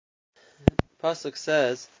Pasuk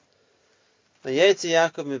says, Vayetzi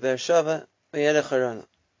Yaakov mi Beersheva vayelech Haran.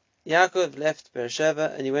 Yaakov left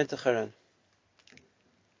Beersheva and he went to Haran.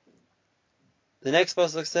 The next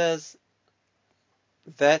pasuk says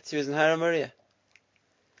that he was in Har Moriah.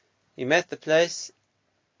 He met the place.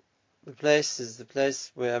 The place is the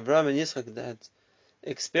place where Abraham and Yitzchak had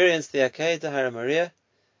experienced the Akedah, Har Moriah,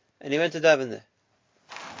 and he went to daven there.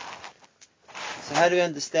 So how do we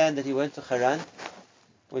understand that he went to Haran,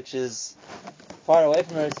 which is far away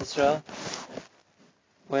from Eretz Yisrael,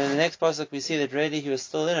 when in the next pasuk we see that really he was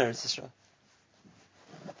still in Eretz Yisrael?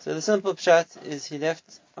 So the simple pshat is he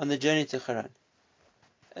left on the journey to Haran,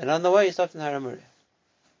 and on the way he stopped in Har Moriah.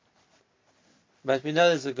 But we know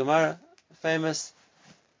there's a Gemara, famous,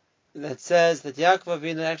 that says that Yaakov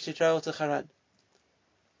Avinu actually traveled to Haran.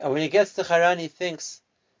 And when he gets to Haran, he thinks,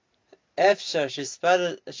 Efshar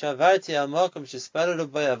shavarti al makom shespalalu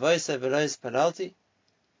b'y avoisa v'lo hispalalti,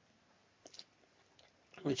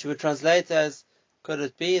 which would translate as, could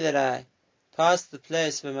it be that I passed the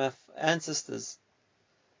place where my ancestors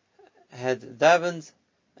had davened,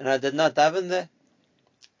 and I did not daven there?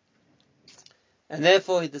 And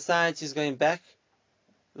therefore he decides he's going back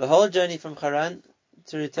the whole journey from Haran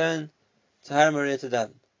to return to Har Moriah to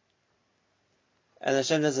daven. And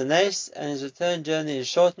Hashem does a nes, and his return journey is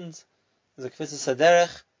shortened. There's a Kvitzas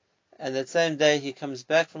Haderech, and that same day he comes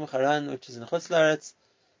back from Haran, which is in Chutz La'aretz,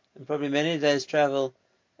 and probably many days travel,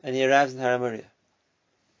 and he arrives in Har Moriah.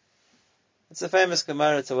 It's a famous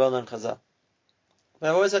Gemara, it's a well-known Chazal. But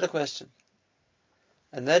I've always had a question,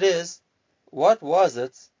 and that is, what was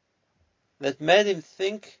it that made him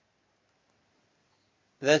think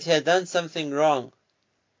that he had done something wrong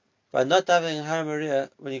by not davening Har Moriah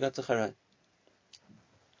when he got to Haran?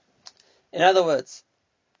 In other words,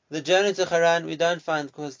 the journey to Haran we don't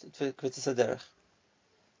find Kvitzas Haderech.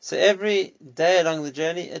 So every day along the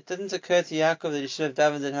journey, it didn't occur to Yaakov that he should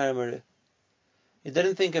have davened in Har Moriah. He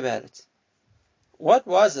didn't think about it. What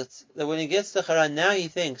was it that when he gets to Haran now he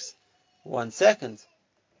thinks, 1 second,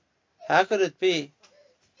 how could it be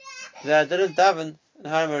that I didn't daven in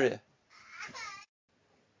Har Moriah?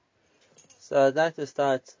 So I'd like to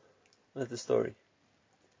start with the story.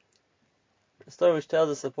 A story which tells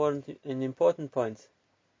us an important point.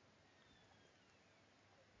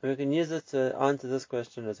 And we can use it to answer this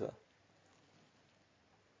question as well.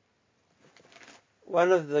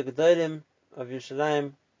 One of the Gedolim of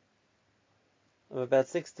Yerushalayim of about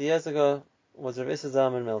 60 years ago was Rav Issa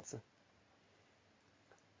Zalman Meltzer.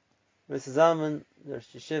 Rav Issa Zalman, the Rosh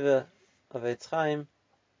Yeshiva of Eitz Chaim,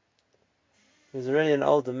 he was already an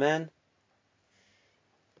older man,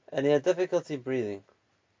 and he had difficulty breathing.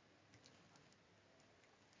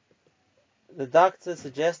 The doctor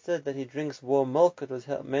suggested that he drinks warm milk. It was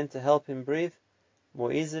meant to help him breathe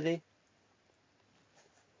more easily.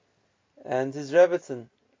 And his Rebbetzin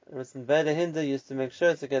Beider Hinder, used to make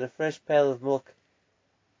sure to get a fresh pail of milk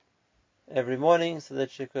every morning so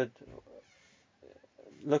that she could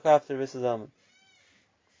look after Rav Issa Zalman.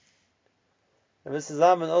 Rav Issa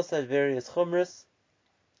Zalman also had various chumras.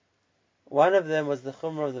 One of them was the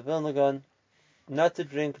chumrah of the Vilna Gaon, not to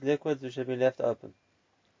drink liquids which should be left open.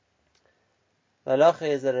 The halacha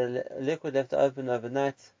is that a liquid left open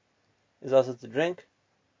overnight is also to drink.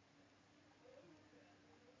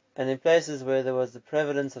 And in places where there was the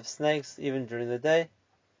prevalence of snakes even during the day,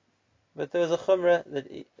 but there was a chumrah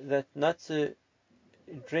that not to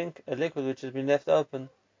drink a liquid which has been left open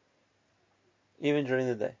even during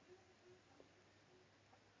the day.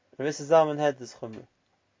 Rav Issa Zalman had this chumrah.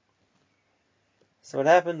 So what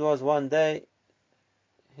happened was, one day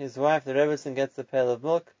his wife, the Rebbetzin, gets the pail of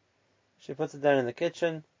milk. She puts it down in the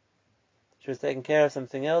kitchen. She was taking care of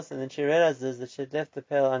something else, and then she realizes that she had left the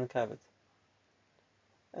pail uncovered.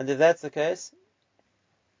 And if that's the case,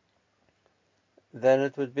 then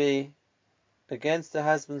it would be against the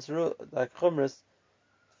husband's rule, like chumras,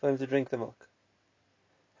 for him to drink the milk.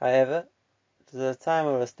 However, it was a time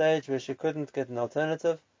or a stage where she couldn't get an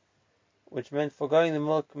alternative, which meant foregoing the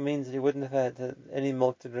milk means he wouldn't have had any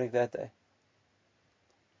milk to drink that day.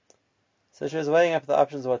 So she was weighing up the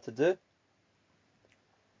options of what to do,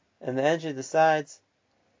 and then she decides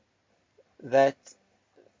that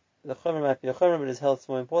the chumrah might be a chumrah, but his health is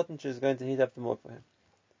more important. She was going to heat up the milk for him.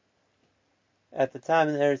 At the time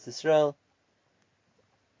in Eretz Yisrael,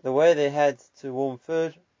 the way they had to warm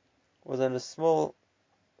food was on a small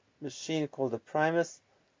machine called a primus.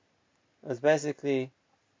 It was basically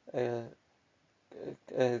a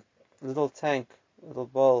little tank, a little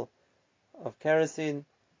bowl of kerosene,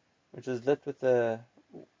 which was lit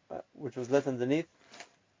underneath,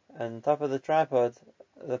 and on top of the tripod,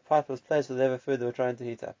 the pot was placed with whatever food they were trying to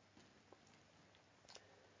heat up.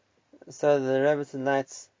 So the Rebbetzin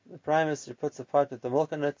knights the primus, she puts a pot with the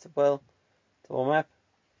milk in it to boil, to warm up.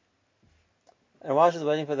 And while she's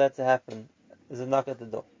waiting for that to happen, there's a knock at the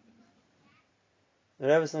door. The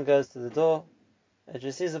Rebbetzin goes to the door, and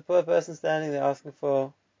she sees a poor person standing there asking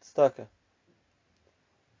for tzedakah.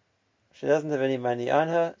 She doesn't have any money on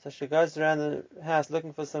her, so she goes around the house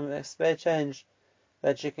looking for some spare change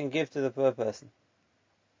that she can give to the poor person.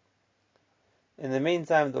 In the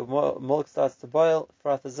meantime, the milk starts to boil,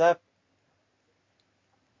 froths up,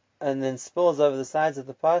 and then spills over the sides of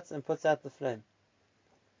the pots and puts out the flame.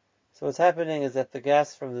 So what's happening is that the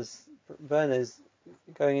gas from this burner is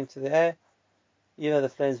going into the air, even though the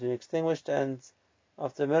flame's been extinguished, and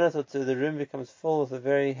after a minute or two, the room becomes full with a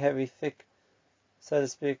very heavy, thick, so to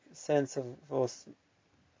speak, sense of force,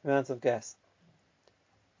 amount of gas.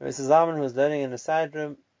 Mrs. Zalman, who is learning in the side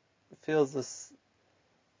room, feels this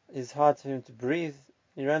is hard for him to breathe.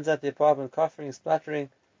 He runs out the apartment coughing, spluttering,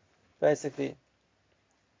 basically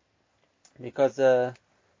because of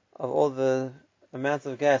all the amount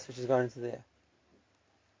of gas which has gone into the air.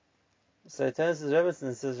 So he turns to Rebbetzin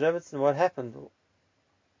and says, Rebbetzin, what happened?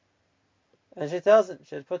 And she tells him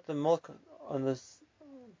she had put the milk on this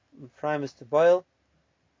primus to boil,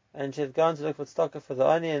 and she had gone to look for tzedakah for the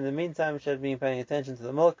ani. In the meantime, she had been paying attention to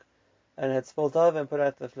the milk, and had spilled over and put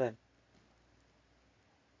out the flame.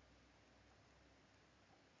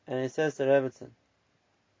 And he says to Rebbetzin,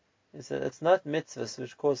 he said, it's not mitzvahs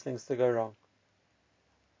which cause things to go wrong.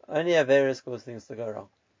 Only Averis cause things to go wrong.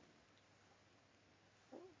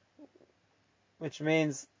 Which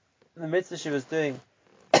means the mitzvah she was doing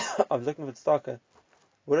of looking for tzedakah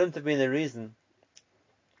wouldn't have been the reason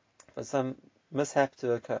for some mishap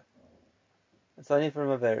to occur. It's only from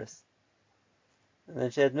Averis. And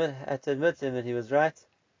then she had to admit to him that he was right.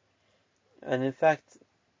 And in fact,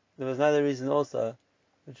 there was another reason also,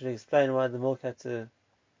 which would explain why the milk had to,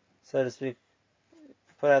 so to speak,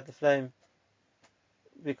 put out the flame,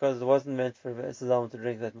 because it wasn't meant for Sazalman to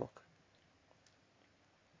drink that milk.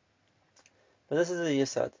 But this is the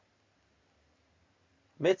Yisod.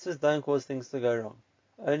 Mitzvahs don't cause things to go wrong.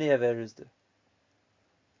 Only Averos do.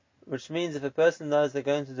 Which means if a person knows they're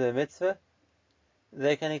going to do a mitzvah,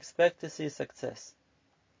 they can expect to see success.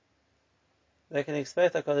 They can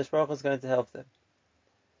expect that HaKadosh Baruch Hu is going to help them.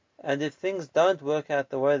 And if things don't work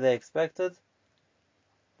out the way they expected,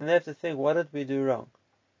 then they have to think, what did we do wrong?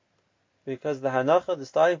 Because the hanacha, the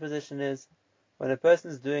starting position is, when a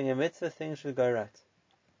person is doing a mitzvah, things should go right.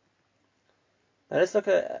 Now let's look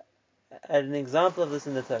at an example of this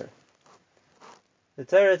in the Torah. The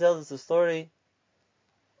Torah tells us a story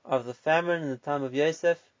of the famine in the time of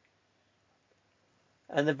Yosef,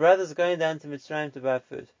 and the brothers going down to Mitzrayim to buy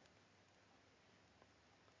food.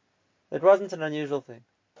 It wasn't an unusual thing.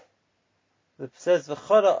 The pasuk says,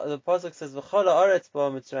 "V'chola aretz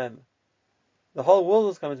ba Mitzrayim." The whole world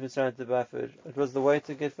was coming to Mitzrayim to buy food. It was the way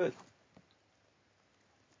to get food.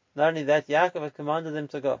 Not only that, Yaakov had commanded them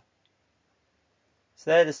to go.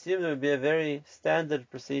 So they had assumed it would be a very standard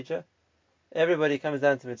procedure. Everybody comes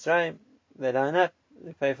down to Mitzrayim, they line up,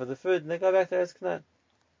 they pay for the food, and they go back to Eretz Canaan.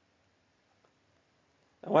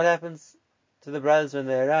 And what happens to the brothers when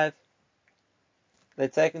they arrive? They're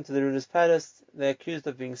taken to the ruler's palace, they're accused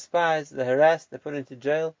of being spies, they're harassed, they're put into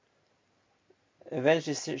jail.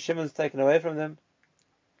 Eventually Shimon's taken away from them.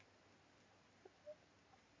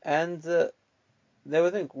 And they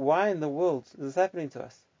would think, why in the world is this happening to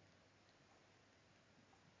us?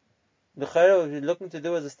 The Chayra we were looking to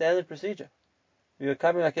do was a standard procedure. We were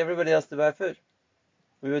coming like everybody else to buy food.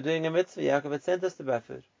 We were doing a mitzvah, Yaakov had sent us to buy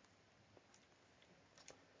food.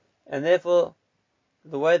 And therefore,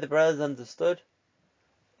 the way the brothers understood,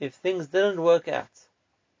 if things didn't work out,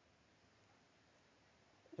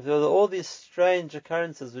 if there were all these strange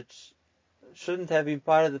occurrences which shouldn't have been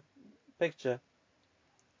part of the picture,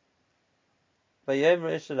 why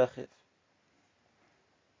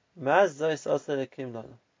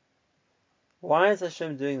is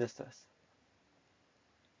Hashem doing this to us?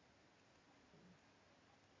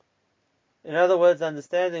 In other words, the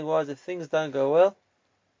understanding was, if things don't go well,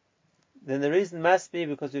 then the reason must be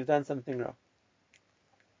because we've done something wrong.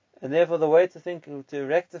 And therefore the way to think, to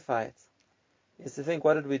rectify it, is to think,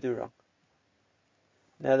 what did we do wrong?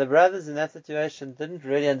 Now the brothers in that situation didn't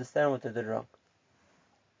really understand what they did wrong.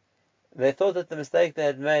 They thought that the mistake they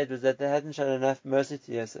had made was that they hadn't shown enough mercy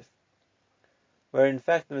to Yosef, where in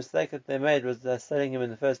fact the mistake that they made was selling him in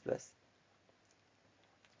the first place.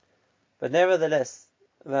 But nevertheless,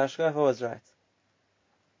 the Hashkafa was right.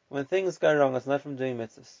 When things go wrong, it's not from doing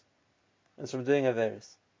mitzvahs, it's from doing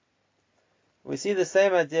averis. We see the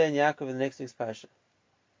same idea in Yaakov in the next week's parasha.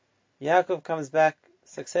 Yaakov comes back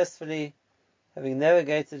successfully having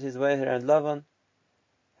navigated his way around Lavan,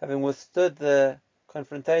 having withstood the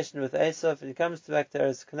confrontation with Esav, he comes back to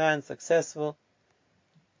Eretz Canaan successful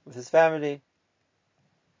with his family,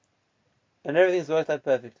 and everything's worked out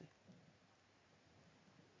perfectly.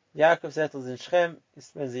 Yaakov settles in Shechem, he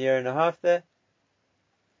spends a year and a half there,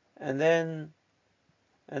 and then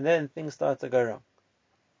things start to go wrong.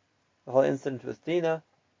 The whole incident with Dinah,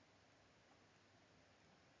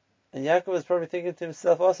 and Yaakov was probably thinking to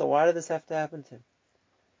himself also, why did this have to happen to him?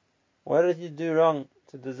 What did he do wrong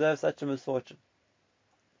to deserve such a misfortune?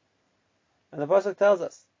 And the Pasuk tells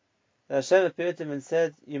us that Hashem appeared to him and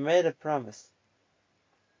said, you made a promise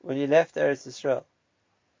when you left Eretz Yisrael.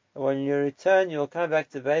 And when you return, you'll come back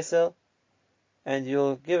to Beisel and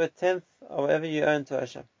you'll give a tenth of whatever you earn to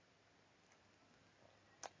Hashem.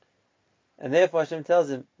 And therefore Hashem tells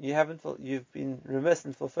him, you've been remiss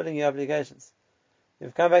in fulfilling your obligations.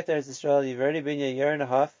 You've come back to Eretz Yisrael, you've already been here a year and a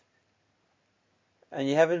half, and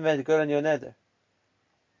you haven't made good on your neder.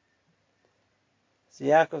 So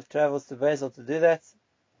Yaakov travels to Beisel to do that,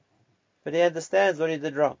 but he understands what he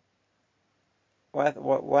did wrong.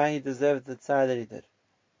 Why he deserved the tzar that he did.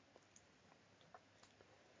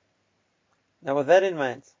 Now with that in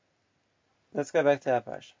mind, let's go back to our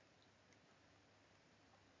parsha.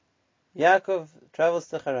 Yaakov travels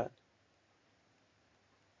to Haran.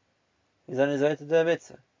 He's on his way to do a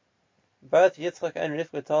mitzvah. Both Yitzchak and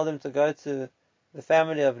Rivka told him to go to the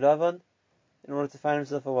family of Lavan in order to find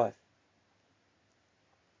himself a wife.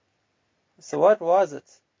 So what was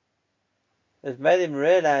it that made him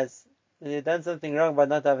realize that he had done something wrong by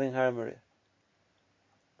not having Har Moriah?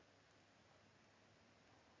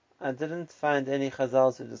 I didn't find any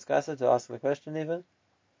Chazal to discuss it, to ask the question even,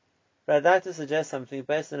 but I'd like to suggest something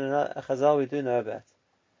based on a Chazal we do know about,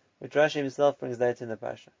 which Rashi himself brings later in the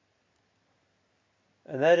Parsha.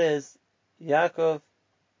 And that is, Yaakov,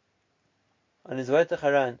 on his way to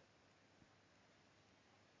Haran,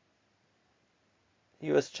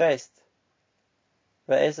 he was chased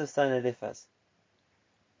by Esav's son Eliphaz.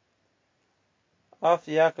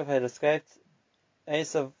 After Yaakov had escaped,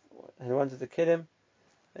 Esav had wanted to kill him,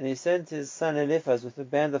 and he sent his son Eliphaz with a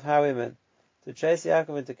band of highwaymen to chase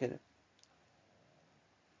Yaakov and to kill him.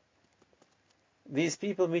 These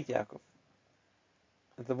people meet Yaakov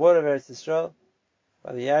at the border of Eretz Yisrael,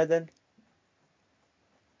 by the Yarden,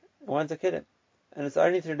 and want to kill him. And it's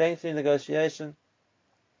only through lengthy negotiation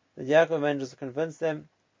that Yaakov manages to convince them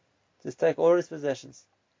to take all his possessions,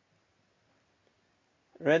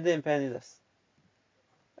 render him penniless,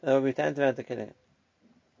 and they will be tantamount to killing him.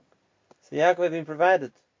 So Yaakov had been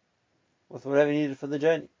provided with whatever he needed for the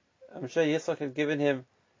journey. I'm sure Yitzchak had given him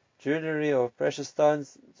jewelry or precious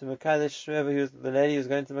stones to Mekadesh, the lady who was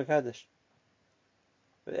going to Mekadesh.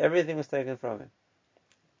 But everything was taken from him.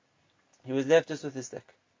 He was left just with his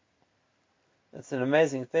stick. That's an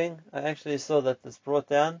amazing thing. I actually saw that this brought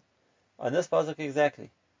down on this pasuk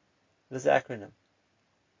exactly, this acronym.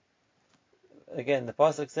 Again, the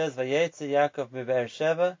pasuk says, "Vayetze Yaakov miBe'er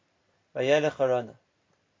Sheva, vayelech Harana."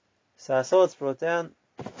 So I saw it's brought down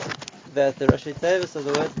that the Rashi Tevis of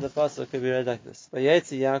the words of the pasuk could be read like this: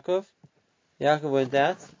 Vayetze Yaakov went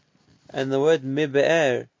out, and the word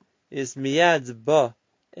miBe'er is miyad ba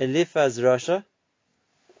Eliphaz Rasha.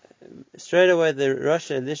 Straight away the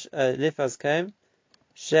Rasha Eliphaz came.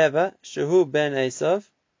 Sheva, Shehu ben Esav.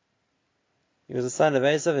 He was the son of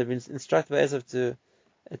Esav, had been instructed by Esav to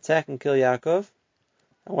attack and kill Yaakov.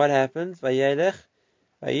 And what happened? Vayelech,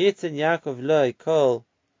 Vayitzin Yaakov loy kol,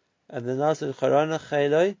 and the Nasul Charana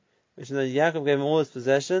Chayloi, which means Yaakov gave him all his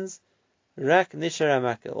possessions. Rak Nishar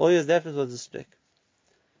Amakil. All he was left with was a stick.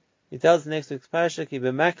 He tells the next week's parasha, Ki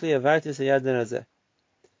b'makli avartis hayadin hazeh.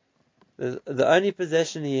 The only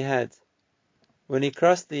possession he had when he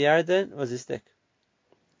crossed the Yarden was his stick.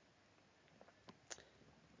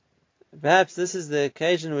 Perhaps this is the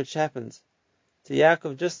occasion which happened to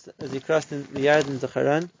Yaakov just as he crossed the Yarden to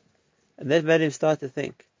Haran, and that made him start to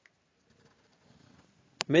think.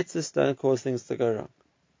 Mitzvahs don't cause things to go wrong.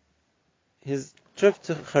 His trip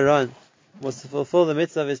to Haran was to fulfill the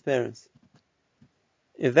mitzvah of his parents.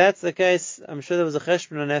 If that's the case, I'm sure there was a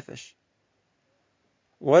cheshbon nefesh.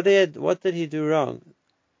 What did he do wrong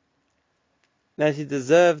that he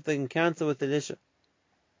deserved the encounter with Eliphaz?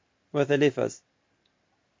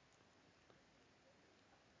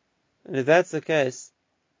 And if that's the case,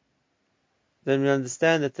 then we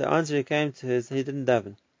understand that the answer he came to is he didn't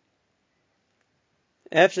daven.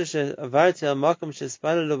 A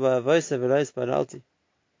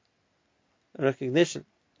recognition.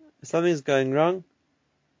 If something's going wrong,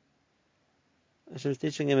 Hashem is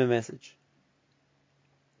teaching him a message.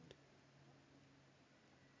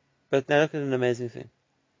 But now look at an amazing thing.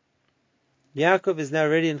 Yaakov is now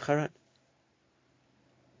already in Haran.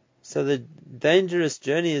 So the dangerous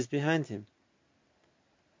journey is behind him.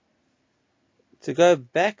 To go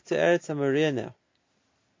back to Eretz HaMoriah now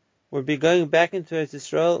would be going back into Eretz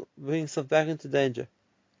Yisrael, putting himself back into danger.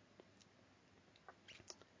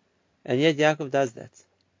 And yet Yaakov does that.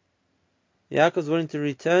 Yaakov is willing to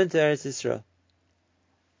return to Eretz Yisrael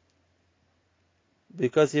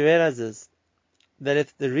because he realizes that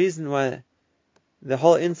if the reason why the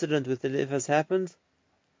whole incident with Eliphaz happened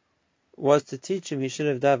was to teach him, he should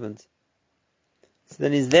have davened. So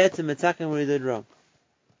then he's there to metak him where he did wrong.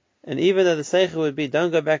 And even though the seicha would be,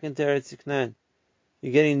 don't go back into Eretz Yisrael,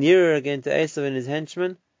 you're getting nearer again to Esav and his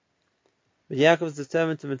henchmen, but Yaakov is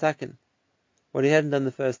determined to metaken what he hadn't done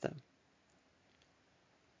the first time.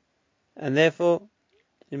 And therefore,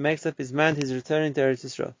 he makes up his mind, he's returning to Eretz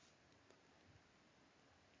Yisrael.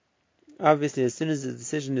 Obviously, as soon as the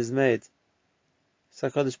decision is made,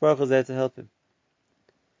 HaKadosh Baruch Hu is there to help him.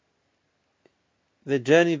 The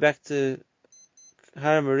journey back to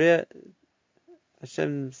Har HaMoriah,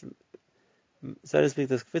 Hashem, so to speak,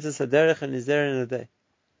 does kfitzas haderech and is there in a day.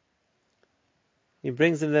 He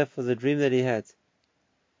brings him there for the dream that he had.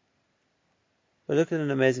 But look at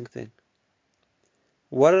an amazing thing.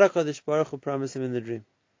 What did HaKadosh Baruch Hu promise him in the dream?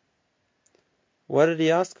 What did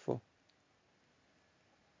he ask for?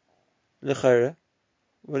 L'chayra,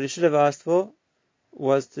 what he should have asked for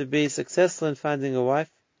was to be successful in finding a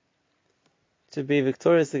wife, to be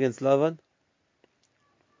victorious against Lavan.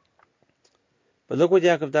 But look what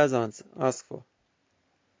Yaakov does ask for.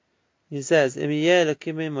 He says, if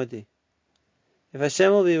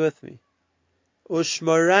Hashem will be with me,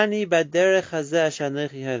 Ushmorani baderech hazeh asher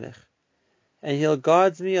anochi helech, and He'll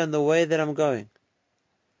guard me on the way that I'm going.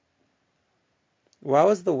 Why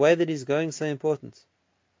was the way that he's going so important?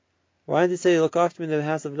 Why did he say, look after me in the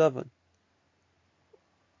house of Lavan?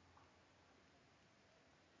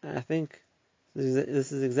 I think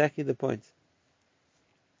this is exactly the point.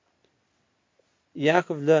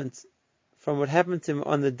 Yaakov learnt from what happened to him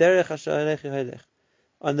on the derech asher anochi helech,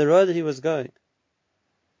 on the road that he was going,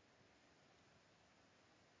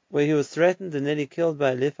 where he was threatened and nearly killed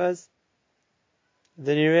by Eliphaz.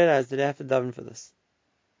 Then he realized that he had to daven for this.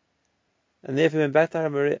 And therefore he went back to Har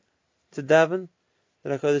HaMoriah to daven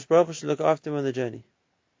that HaKadosh Baruch Hu should look after him on the journey.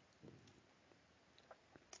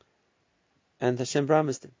 And Hashem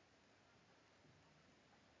promised him,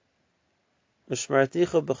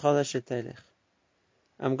 Ushmarticha b'chol asher telech,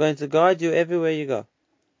 I'm going to guard you everywhere you go.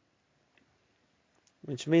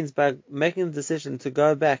 Which means by making the decision to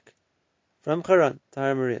go back from Haran to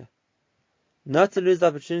Har HaMoriah, not to lose the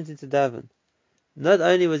opportunity to daven. Not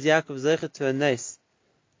only was Yaakov zeicher to a nes,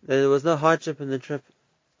 that there was no hardship in the trip,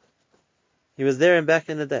 he was there and back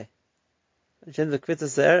in a day. Hashem the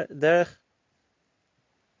kvitzas derech,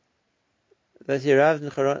 that he arrived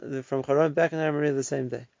from Haran back in Har HaMoriah the same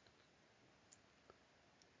day.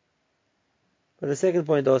 But a second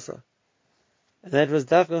point also, and that was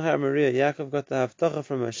Dafka Har HaMoriah. Yaakov got the haftacha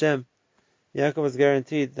from Hashem. Yaakov was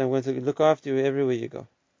guaranteed that I'm going to look after you everywhere you go.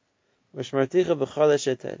 V'shmarticha b'chol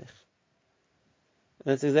asher telech.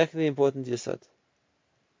 And that's exactly the important yesod.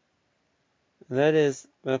 And that is,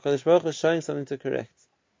 when HaKadosh Baruch Hu is showing something to correct,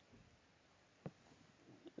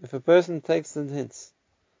 if a person takes the hints,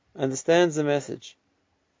 understands the message,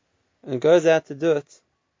 and goes out to do it,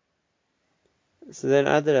 so then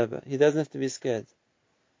Adarabah, he doesn't have to be scared.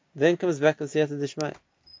 Then comes back to Siyata Dishmai,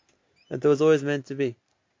 that there was always meant to be.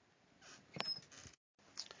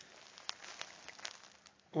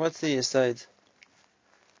 What's the yesod?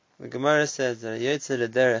 The Gemara says that Yotze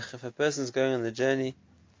L'derech, if a person is going on the journey,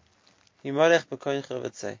 Himalech b'koincha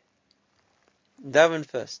v'tzei. Daven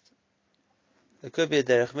first. There could be a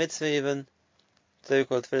derech mitzvah even, so we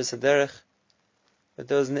call it Tfilas HaDerech, but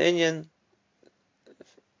there was an inyan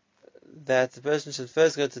that the person should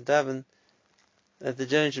first go to daven, that the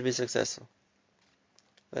journey should be successful.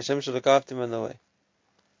 Hashem should look after him on the way.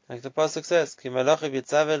 Like the pasuk says, Ki malachav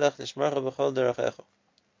yitzavelech lishmarcha b'chol derechecha.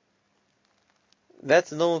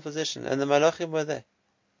 That's a normal position, and the malachim were there.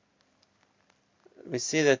 We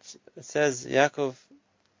see that it says Yaakov,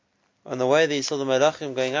 on the way that he saw the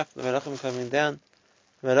malachim going up, the malachim coming down,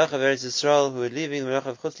 the malach of Eretz Yisrael who were leaving, the malach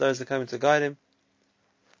of Chutz La'aretz are coming to guide him.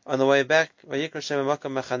 On the way back, Vayikra Shem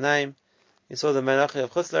Makam Machanaim, he saw the malach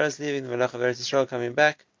of Chutz La'aretz leaving, the malach of Eretz Yisrael coming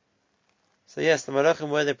back. So yes, the malachim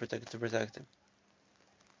were there to protect him.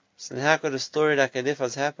 So how could a story like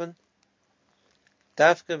Eliphaz happen?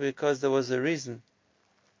 Dafka, because there was a reason.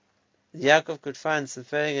 Yaakov could find some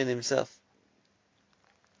failing in himself.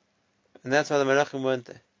 And that's why the malachim weren't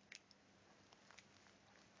there.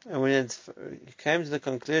 And when he came to the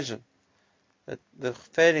conclusion that the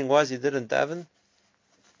failing was he didn't daven.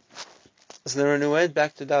 So then when he went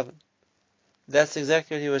back to daven, that's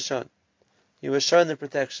exactly what he was shown. He was shown the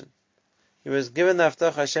protection. He was given the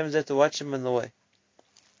Haftarah Hashem to watch him on the way.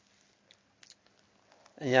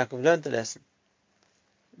 And Yaakov learned the lesson.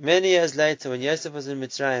 Many years later, when Yosef was in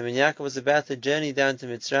Mitzrayim, and Yaakov was about to journey down to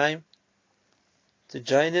Mitzrayim to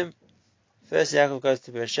join him, first Yaakov goes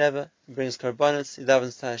to Beersheba, brings korbanos, he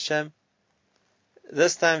davens to Hashem.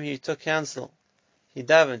 This time he took counsel. He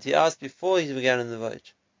davened, he asked before he began on the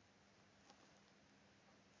voyage.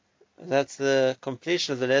 And that's the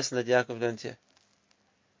completion of the lesson that Yaakov learned here.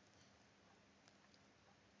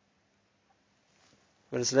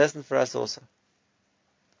 But it's a lesson for us also.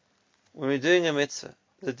 When we're doing a mitzvah,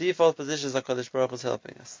 the default position is HaKadosh Baruch Hu is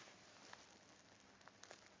helping us.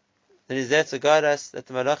 That He's there to guide us, that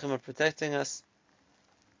the Malachim are protecting us.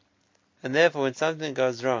 And therefore, when something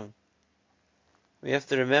goes wrong, we have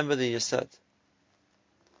to remember the Yesod.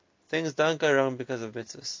 Things don't go wrong because of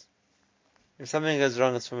mitzvahs. If something goes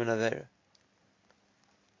wrong, it's from an Aveira.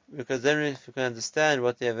 Because then if we can understand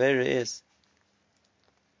what the Aveira is,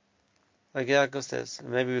 like Yaakov says,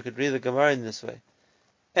 maybe we could read the Gemara in this way.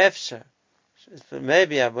 Efshar.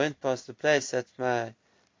 Maybe I went past the place that my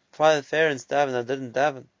father parents daven, I didn't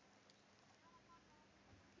daven.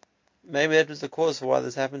 Maybe that was the cause for why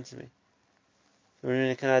this happened to me. When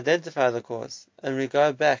we can identify the cause and we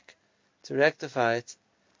go back to rectify it,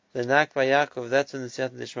 the Nak by Yaakov, that's when the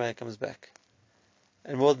Siyata Dishmaya comes back.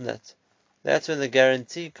 And more than that, that's when the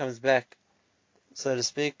guarantee comes back, so to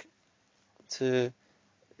speak, to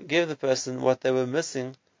give the person what they were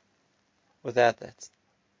missing without that.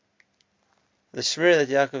 The shmir that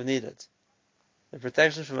Yaakov needed, the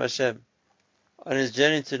protection from Hashem, on his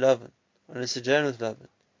journey to Lavan, on his sojourn with Lavan,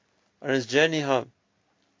 on his journey home.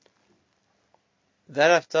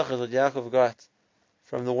 That Haftarah is what Yaakov got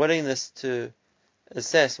from the willingness to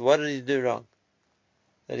assess what did he do wrong.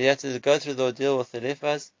 That he had to go through the ordeal with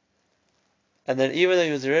Eliphaz, and then even though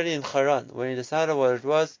he was already in Haran, when he decided what it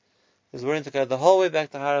was, he was willing to go the whole way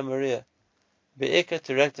back to Har Moriah, Be'ikah,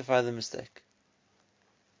 to rectify the mistake.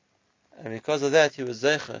 And because of that, he was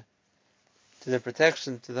zeicha to the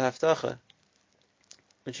protection, to the Haftarah,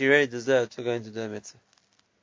 which he really deserved for going to do a mitzvah.